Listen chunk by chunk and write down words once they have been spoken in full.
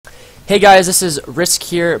Hey guys, this is Risk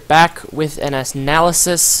here, back with an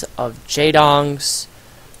analysis of JDongs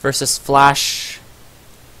versus Flash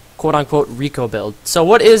quote-unquote Reco build. So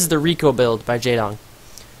what is the Reco build by Jaedong?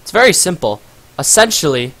 It's very simple.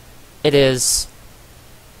 Essentially, it is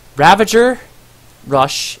Ravager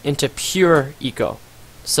rush into pure eco.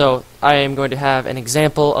 So I am going to have an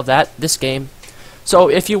example of that this game.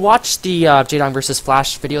 So if you watched the Jaedong versus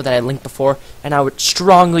Flash video that I linked before, and I would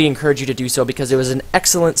strongly encourage you to do so because it was an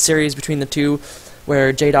excellent series between the two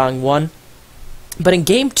where Jaedong won. But in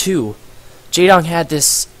game 2, Jaedong had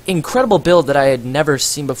this incredible build that I had never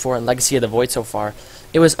seen before in Legacy of the Void so far.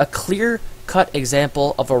 It was a clear-cut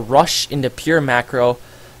example of a rush into pure macro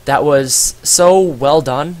that was so well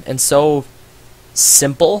done and so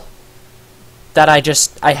simple that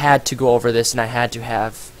I had to go over this and I had to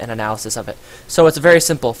have an analysis of it. So it's very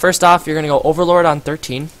simple. First off, you're going to go Overlord on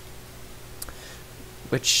 13,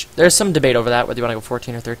 which there's some debate over that, whether you want to go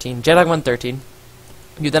 14 or 13. Jaedong won 13.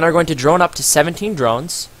 You then are going to drone up to 17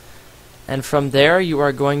 drones, and from there you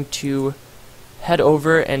are going to head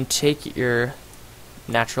over and take your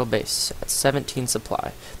natural base at 17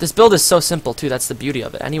 supply. This build is so simple too, that's the beauty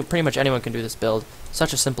of it. Pretty much anyone can do this build.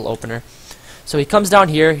 Such a simple opener. So he comes down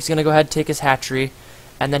here, he's going to go ahead and take his hatchery,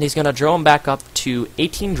 and then he's going to drone back up to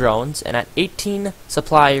 18 drones, and at 18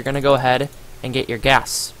 supply you're going to go ahead and get your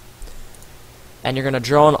gas. And you're going to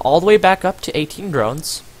drone all the way back up to 18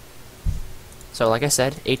 drones. So like I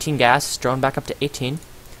said, 18 gas, drone back up to 18,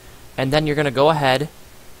 and then you're going to go ahead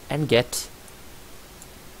and get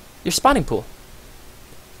your spawning pool.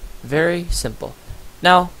 Very simple.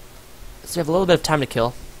 Now, so we have a little bit of time to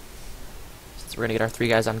kill, since we're going to get our 3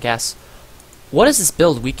 guys on gas. What is this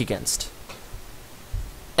build weak against?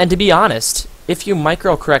 And to be honest, if you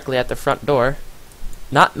micro correctly at the front door,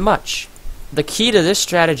 not much. The key to this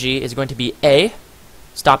strategy is going to be A,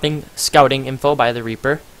 stopping scouting info by the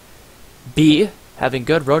Reaper, B, having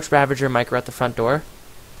good Roach Ravager micro at the front door,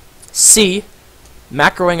 C,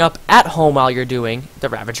 macroing up at home while you're doing the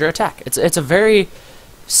Ravager attack. It's a very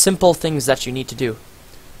simple things that you need to do.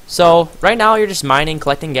 So right now you're just mining,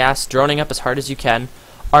 collecting gas, droning up as hard as you can.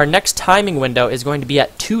 Our next timing window is going to be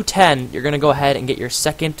at 2:10. You're going to go ahead and get your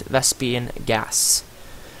second Vespian gas.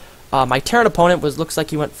 My Terran opponent looks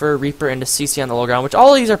like he went for a Reaper into CC on the low ground, which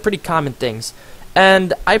all of these are pretty common things.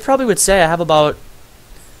 And I probably would say I have about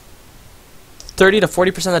 30 to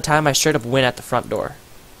 40% of the time I straight up win at the front door.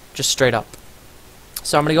 Just straight up.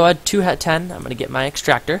 So I'm going to go ahead 2:10. I'm going to get my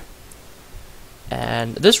extractor.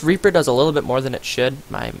 And this Reaper does a little bit more than it should.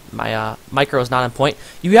 My micro is not on point.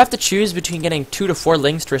 You have to choose between getting 2 to 4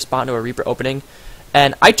 lings to respond to a Reaper opening.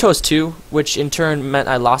 And I chose 2, which in turn meant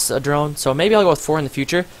I lost a drone. So maybe I'll go with 4 in the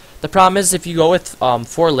future. The problem is if you go with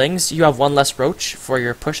 4 lings, you have 1 less roach for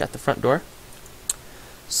your push at the front door.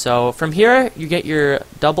 So from here, you get your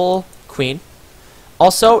double queen.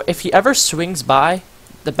 Also, if he ever swings by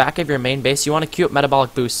the back of your main base, you want to queue up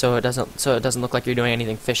metabolic boost so it doesn't look like you're doing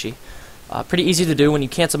anything fishy. Pretty easy to do. When you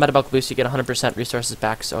cancel metabolic boost, you get 100% resources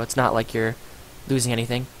back, so it's not like you're losing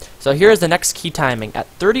anything. So here is the next key timing. At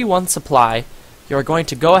 31 supply, you're going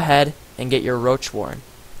to go ahead and get your Roach Warren.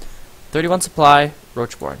 31 supply,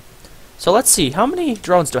 Roach Warren. So let's see, how many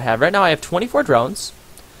drones do I have? Right now I have 24 drones.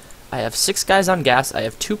 I have 6 guys on gas. I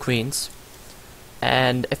have 2 queens.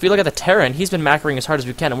 And if we look at the Terran, he's been macroing as hard as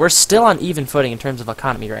we can, and we're still on even footing in terms of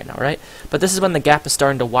economy right now, right? But this is when the gap is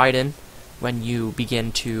starting to widen, when you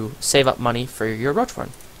begin to save up money for your Roach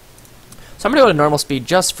Warren. So I'm going to go to normal speed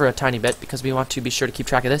just for a tiny bit because we want to be sure to keep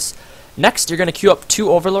track of this. Next, you're going to queue up 2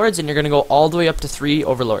 Overlords, and you're going to go all the way up to 3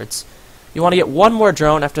 Overlords. You want to get 1 more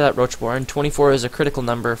drone after that Roach Warren. 24 is a critical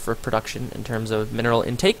number for production in terms of mineral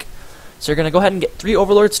intake. So you're going to go ahead and get 3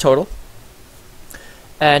 Overlords total.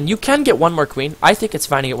 And you can get 1 more queen. I think it's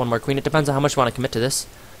fine to get 1 more queen. It depends on how much you want to commit to this.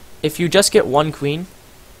 If you just get 1 queen,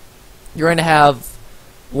 you're going to have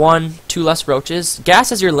 1, 2 less roaches. Gas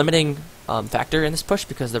is your limiting factor in this push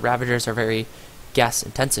because the Ravagers are very gas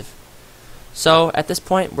intensive. So at this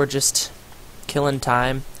point we're just killing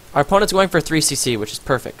time. Our opponent's going for 3cc, which is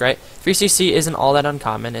perfect, right? 3cc isn't all that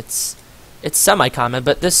uncommon. It's semi-common,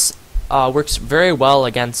 but this works very well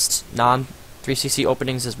against non-3cc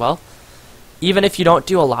openings as well. Even if you don't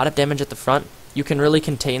do a lot of damage at the front, you can really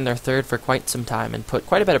contain their third for quite some time and put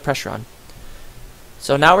quite a bit of pressure on.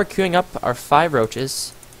 So now we're queuing up our 5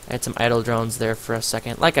 roaches. I had some idle drones there for a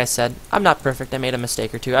second. Like I said, I'm not perfect. I made a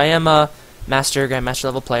mistake or two. I am a Grandmaster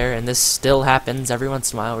level player, and this still happens every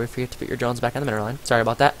once in a while where you forget to put your drones back on the mineral line. Sorry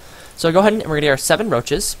about that. So go ahead and we're going to get our 7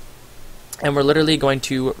 roaches, and we're literally going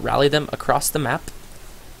to rally them across the map.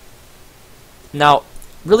 Now,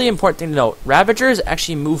 really important thing to note, Ravagers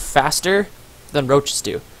actually move faster than roaches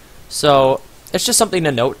do. So it's just something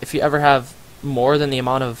to note. If you ever have more than the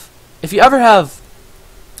amount of, if you're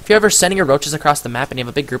ever sending your roaches across the map and you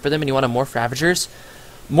have a big group of them and you want to morph ravagers,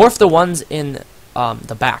 morph the ones in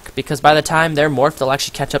the back, because by the time they're morphed, they'll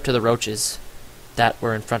actually catch up to the roaches that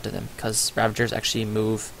were in front of them, because ravagers actually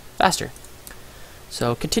move faster.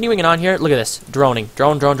 So continuing on here, look at this, droning,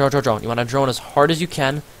 drone. You want to drone as hard as you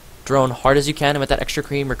can, drone hard as you can, and with that extra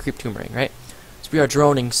cream or creep tumoring, right? So we are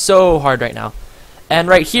droning so hard right now. And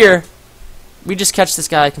right here, we just catch this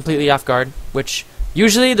guy completely off guard, which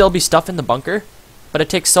usually there'll be stuff in the bunker, but it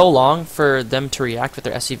takes so long for them to react with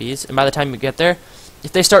their SCVs, and by the time you get there,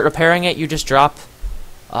 if they start repairing it, you just drop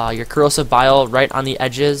your corrosive bile right on the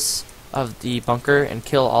edges of the bunker and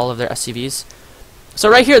kill all of their SCVs. So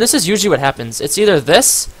right here, this is usually what happens. It's either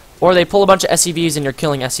this, or they pull a bunch of SCVs and you're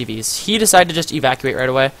killing SCVs. He decided to just evacuate right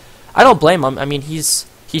away. I don't blame him. I mean, he's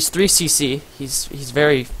 3cc. He's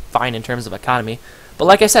very fine in terms of economy. But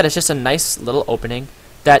like I said, it's just a nice little opening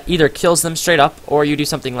that either kills them straight up, or you do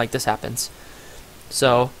something like this happens.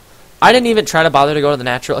 So I didn't even try to bother to go to the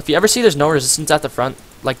natural. If you ever see there's no resistance at the front,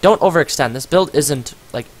 like, don't overextend. This build isn't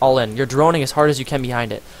like all in. You're droning as hard as you can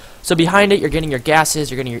behind it. So behind it, you're getting your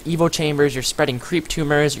gases, you're getting your evo chambers, you're spreading creep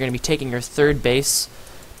tumors, you're going to be taking your third base.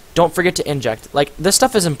 Don't forget to inject. Like, this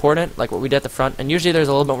stuff is important, like what we did at the front, and usually there's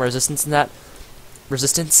a little bit more resistance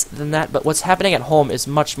than that, but what's happening at home is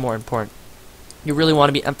much more important. You really want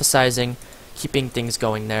to be emphasizing keeping things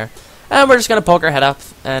going there. And we're just going to poke our head up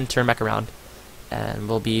and turn back around, and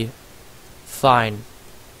we'll be fine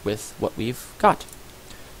with what we've got.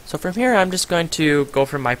 So from here, I'm just going to go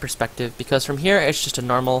from my perspective, because from here, it's just a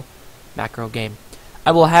normal macro game.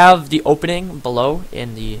 I will have the opening below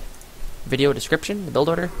in the video description, the build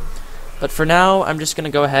order. But for now, I'm just going to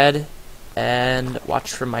go ahead and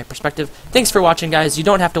watch from my perspective. Thanks for watching, guys. You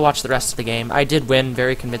don't have to watch the rest of the game. I did win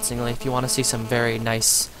very convincingly. If you want to see some very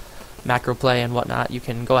nice macro play and whatnot, you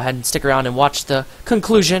can go ahead and stick around and watch the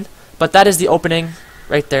conclusion. But that is the opening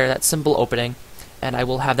right there, that simple opening. And I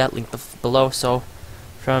will have that link below. So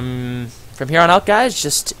from here on out, guys,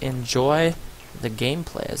 just enjoy the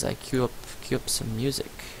gameplay as I cue up some music.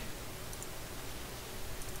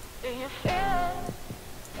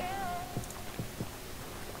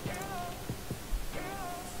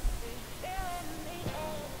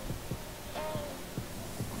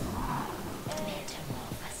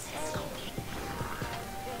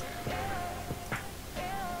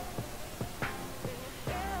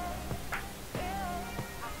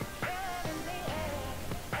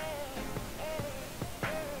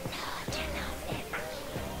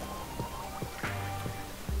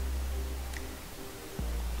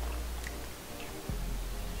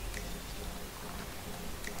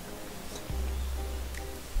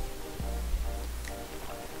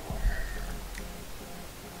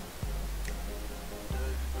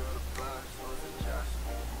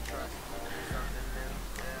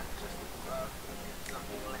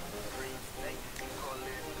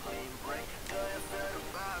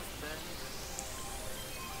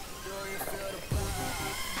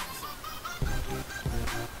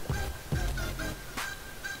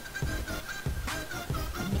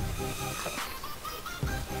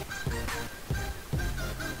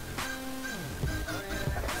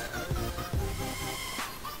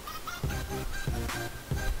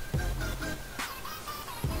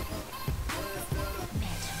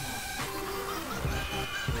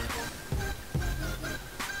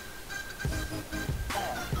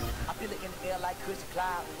 Like cushion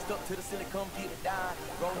cloud, stuck to the ceiling, come get it down.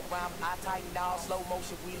 Roll around, I tighten all slow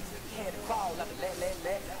motion wheels. Can't crawl like a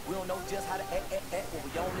let. We don't know just how to act when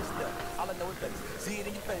we on this stuff. All I know is that see it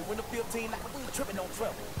in your face. When the 15 like we tripping on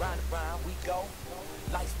trouble. Round and round we go.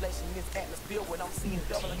 Lights flashing in this atmosphere when I'm seeing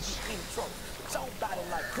double and get in trouble. Show body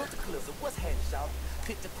like cookie clips. What's happening, shout?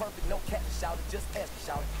 Picture perfect, no cat shout. Just ask me,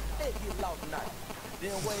 shout. Hey, get lost tonight.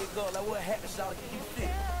 Then where you go, like what happened, shout? You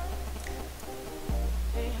fit.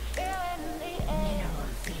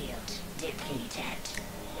 Mineral field depleted.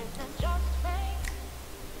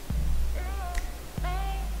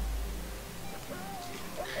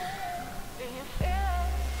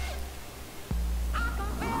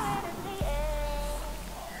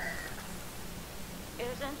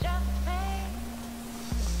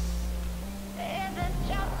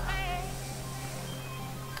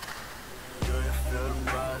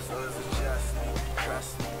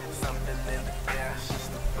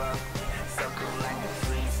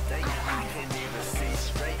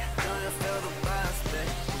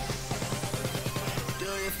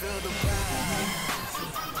 Feel the vibe.